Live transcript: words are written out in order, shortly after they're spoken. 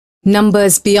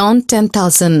Numbers beyond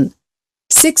 10,000.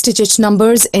 6-digit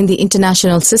numbers in the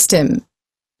international system.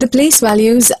 The place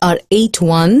values are 8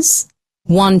 ones,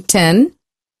 110,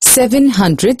 7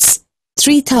 hundreds,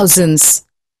 3 thousands,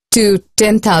 2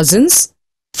 10,000s,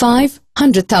 5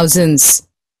 100,000s.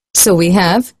 So we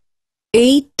have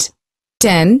 8,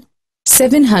 10,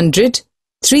 700,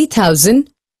 3,000,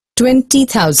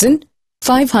 20,000,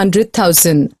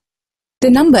 500,000. The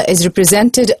number is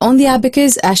represented on the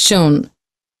abacus as shown.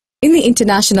 In the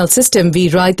international system, we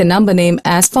write the number name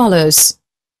as follows.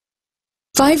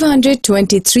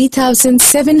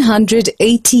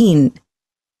 523,718.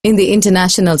 In the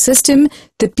international system,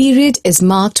 the period is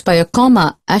marked by a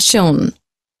comma as shown.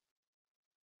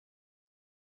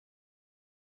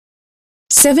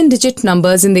 7-digit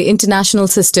numbers in the international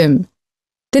system.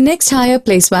 The next higher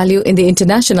place value in the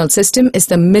international system is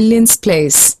the millions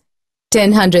place.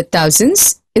 10 hundred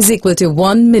thousands is equal to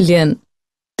 1 million.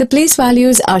 The place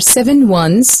values are 7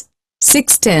 ones,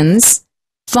 6 tens,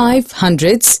 5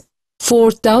 hundreds,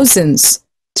 4 thousands,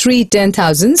 3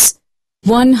 10,000s,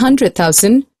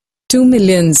 100,000, 2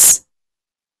 millions.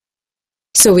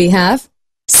 So we have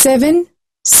 7,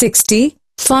 60,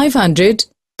 500,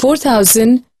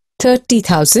 4,000,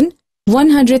 30,000,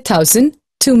 100,000,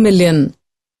 2 million.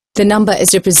 The number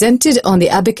is represented on the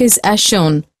abacus as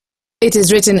shown. It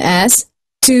is written as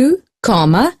 2,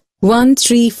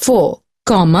 134,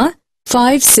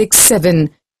 567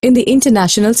 in the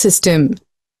international system.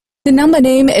 The number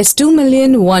name is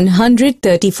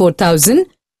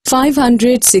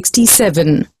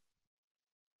 2,134,567.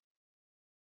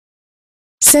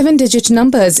 7-digit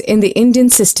numbers in the Indian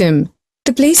system.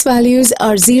 The place values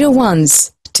are 0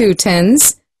 ones, 2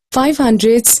 tens, 5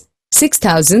 hundreds, 6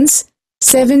 thousands,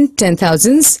 7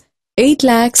 10,000s, 8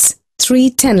 lakhs, 3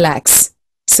 10 lakhs.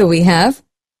 So we have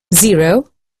 0,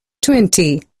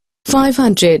 20,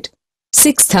 500,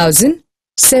 6,000,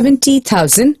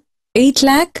 70,000, 8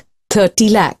 lakh, 30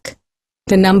 lakh.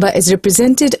 The number is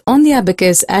represented on the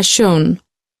abacus as shown.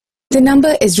 The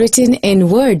number is written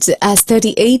in words as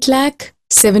 38 lakh,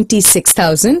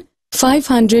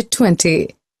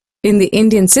 76,520. In the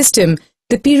Indian system,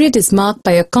 the period is marked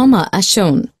by a comma as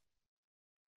shown.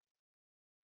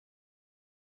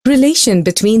 Relation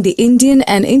between the Indian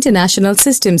and international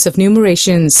systems of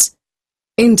numerations.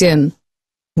 Indian: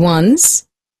 ones,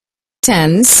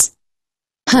 tens,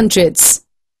 hundreds,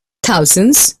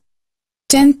 thousands,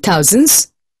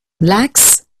 10,000s,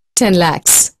 lakhs, 10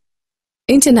 lakhs.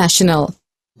 International: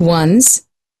 ones,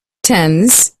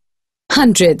 tens,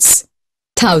 hundreds,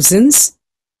 thousands,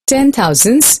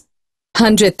 10,000s,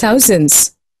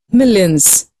 100,000s,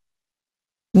 millions.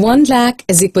 1 lakh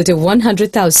is equal to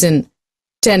 100,000.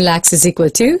 10 lakhs is equal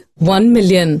to 1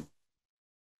 million.